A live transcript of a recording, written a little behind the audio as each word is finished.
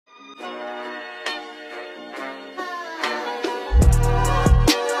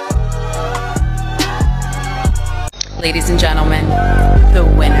Ladies and gentlemen, the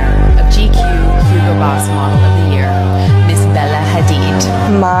winner of GQ Hugo Boss Model of the Year, Miss Bella Hadid.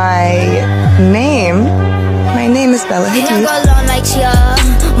 My name is Bella Hadid. Go long like Chia,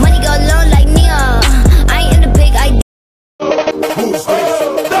 money go long like Nia. I ain't in the big idea.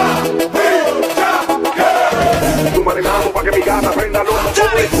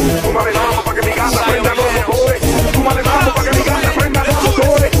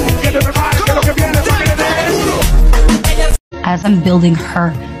 As I'm building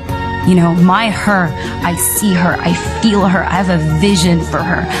her, you know, my her, I see her, I feel her, I have a vision for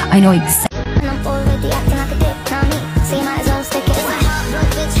her. I know exactly.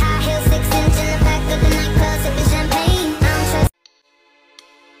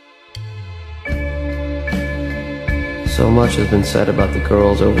 So much has been said about the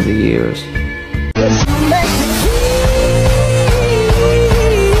girls over the years.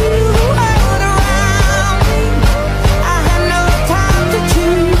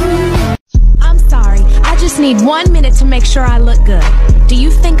 I'm sorry, I just need 1 minute to make sure I look good. Do you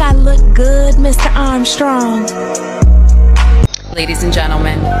think I look good, Mr. Armstrong? Ladies and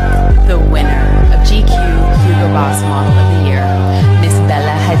gentlemen, the winner of GQ Hugo Boss Model of the Year, Miss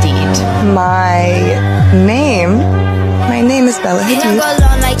Bella Hadid. My name is Bella Hadid. Go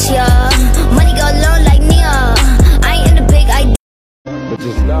long like Chia, money go long like Nia. I ain't in the big idea. But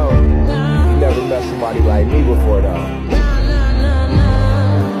just know, you never met somebody like me before, though.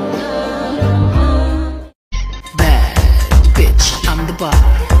 Bad bitch, I'm the bar.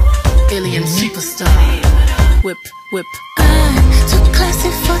 Alien superstar. Whip, whip. I'm too classy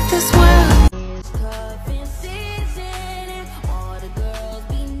for this world.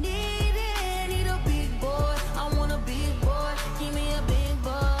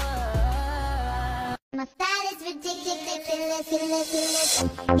 My style is ridiculous.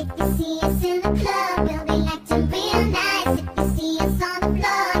 If you see us in the club, we'll be acting real nice. If you see us on the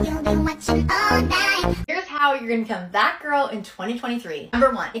floor, you'll be watching all night. Here's how you're gonna become that girl in 2023. Number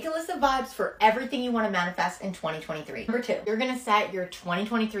 1, make a list of vibes for everything you want to manifest in 2023. Number 2, you're gonna set your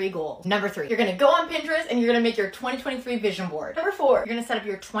 2023 goals. Number 3, you're gonna go on Pinterest and you're gonna make your 2023 vision board. Number 4, you're gonna set up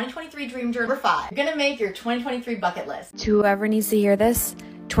your 2023 dream journal. Number 5, you're gonna make your 2023 bucket list. To whoever needs to hear this,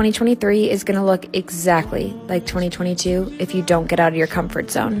 2023 is going to look exactly like 2022 if you don't get out of your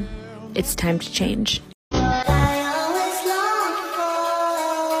comfort zone. It's time to change.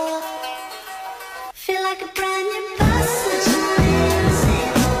 Feel like a brand new person.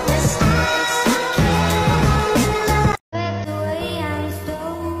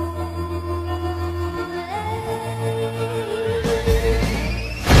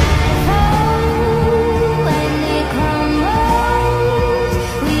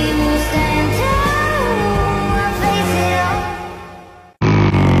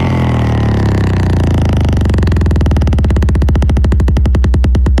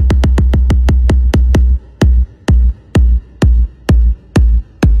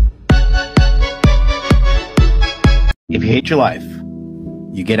 If you hate your life,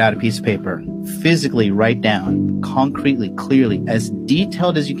 you get out a piece of paper, physically write down, concretely, clearly, as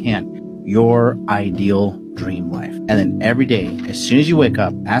detailed as you can, your ideal dream life. And then every day, as soon as you wake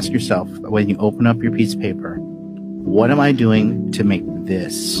up, ask yourself, when you open up your piece of paper, what am I doing to make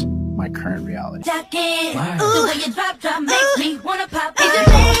this my current reality? The way you drop makes me wanna pop.